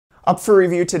Up for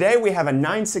review today, we have a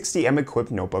 960M equipped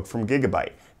notebook from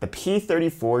Gigabyte, the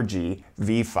P34G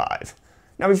V5.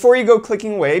 Now before you go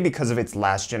clicking away because of its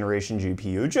last generation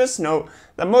GPU, just note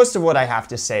that most of what I have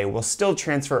to say will still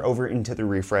transfer over into the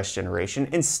refresh generation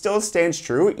and still stands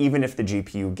true even if the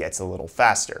GPU gets a little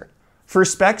faster. For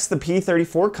specs, the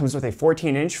P34 comes with a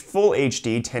 14-inch Full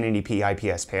HD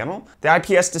 1080p IPS panel. The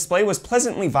IPS display was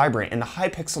pleasantly vibrant and the high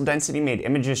pixel density made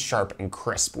images sharp and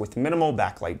crisp with minimal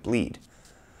backlight bleed.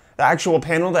 The actual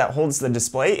panel that holds the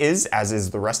display is, as is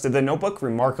the rest of the notebook,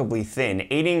 remarkably thin,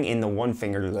 aiding in the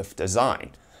one-finger lift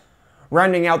design.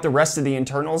 Rounding out the rest of the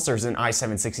internals, there's an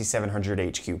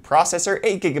i7-6700HQ processor,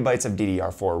 8GB of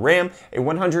DDR4 RAM, a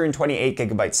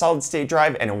 128GB solid-state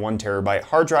drive, and a 1TB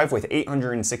hard drive with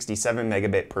 867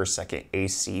 megabit per second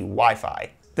AC Wi-Fi.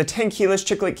 The 10 keyless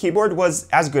chiclet keyboard was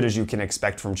as good as you can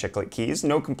expect from chiclet keys,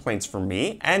 no complaints from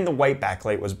me, and the white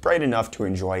backlight was bright enough to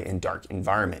enjoy in dark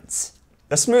environments.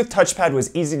 The smooth touchpad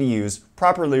was easy to use,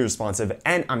 properly responsive,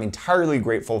 and I'm entirely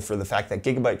grateful for the fact that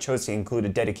Gigabyte chose to include a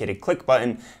dedicated click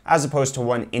button as opposed to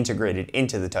one integrated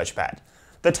into the touchpad.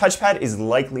 The touchpad is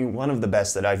likely one of the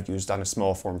best that I've used on a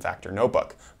small form factor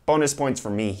notebook. Bonus points for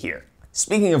me here.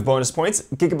 Speaking of bonus points,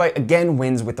 Gigabyte again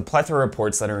wins with the plethora of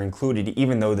ports that are included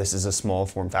even though this is a small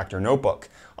form factor notebook.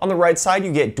 On the right side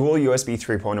you get dual USB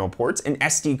 3.0 ports, an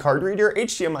SD card reader,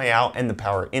 HDMI out, and the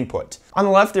power input. On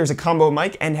the left there's a combo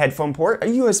mic and headphone port, a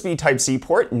USB Type-C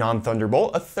port,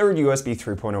 non-Thunderbolt, a third USB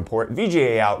 3.0 port,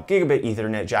 VGA out, Gigabit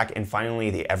Ethernet jack, and finally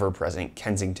the ever-present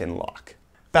Kensington lock.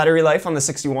 Battery life on the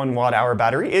 61 watt-hour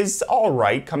battery is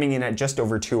alright, coming in at just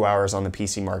over 2 hours on the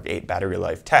PC Mark 8 battery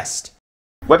life test.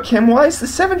 Webcam-wise, the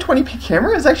 720p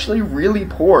camera is actually really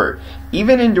poor.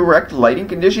 Even in direct lighting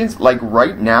conditions, like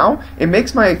right now, it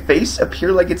makes my face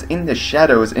appear like it's in the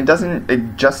shadows and doesn't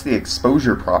adjust the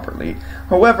exposure properly.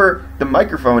 However, the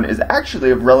microphone is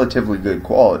actually of relatively good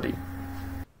quality.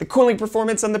 The cooling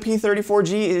performance on the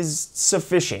P34G is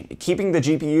sufficient, keeping the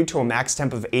GPU to a max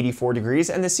temp of 84 degrees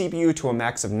and the CPU to a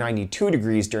max of 92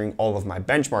 degrees during all of my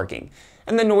benchmarking.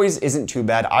 And the noise isn't too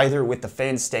bad either, with the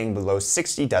fans staying below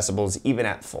 60 decibels even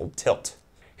at full tilt.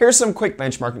 Here are some quick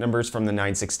benchmark numbers from the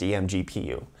 960M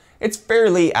GPU. It's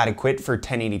fairly adequate for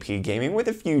 1080p gaming with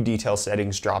a few detail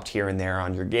settings dropped here and there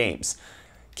on your games.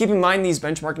 Keep in mind these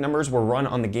benchmark numbers were run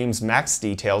on the game's max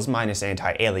details minus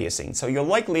anti-aliasing, so you'll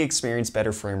likely experience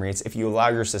better frame rates if you allow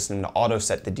your system to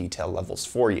auto-set the detail levels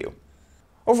for you.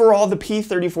 Overall, the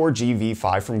P34G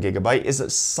V5 from Gigabyte is a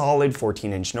solid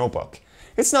 14-inch notebook.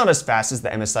 It's not as fast as the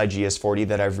MSI GS40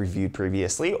 that I've reviewed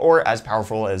previously, or as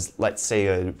powerful as, let's say,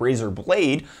 a Razer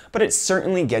Blade, but it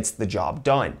certainly gets the job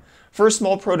done. For a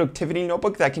small productivity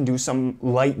notebook that can do some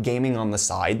light gaming on the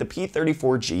side, the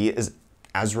P34G is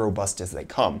as robust as they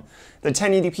come. The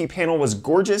 1080p panel was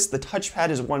gorgeous, the touchpad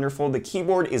is wonderful, the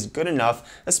keyboard is good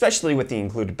enough, especially with the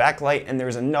included backlight, and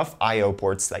there's enough I/O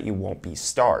ports that you won't be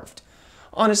starved.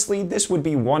 Honestly, this would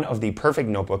be one of the perfect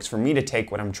notebooks for me to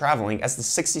take when I'm traveling, as the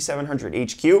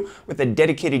 6700HQ with a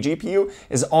dedicated GPU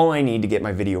is all I need to get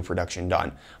my video production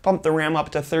done. Bump the RAM up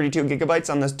to 32 gigabytes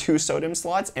on the 2 SODIMM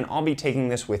slots, and I'll be taking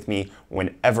this with me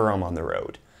whenever I'm on the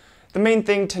road. The main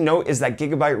thing to note is that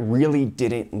Gigabyte really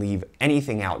didn't leave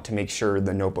anything out to make sure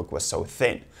the notebook was so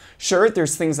thin. Sure,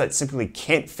 there's things that simply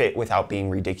can't fit without being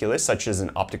ridiculous, such as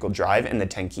an optical drive and the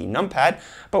 10-key numpad,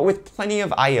 but with plenty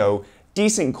of I/O,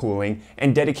 decent cooling,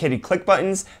 and dedicated click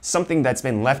buttons, something that's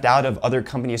been left out of other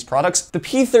companies' products, the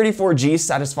P34G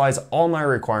satisfies all my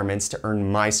requirements to earn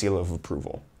my seal of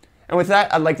approval. And with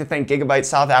that, I'd like to thank Gigabyte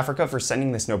South Africa for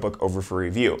sending this notebook over for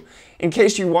review. In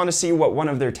case you want to see what one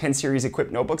of their 10 series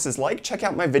equipped notebooks is like, check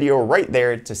out my video right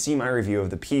there to see my review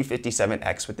of the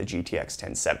P57X with the GTX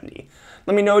 1070.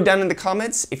 Let me know down in the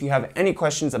comments if you have any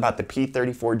questions about the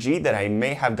P34G that I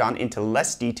may have gone into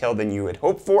less detail than you had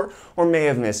hoped for or may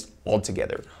have missed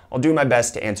altogether. I'll do my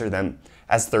best to answer them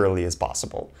as thoroughly as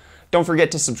possible. Don't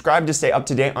forget to subscribe to stay up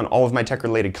to date on all of my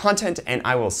tech-related content, and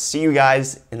I will see you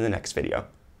guys in the next video.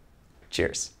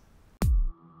 Cheers.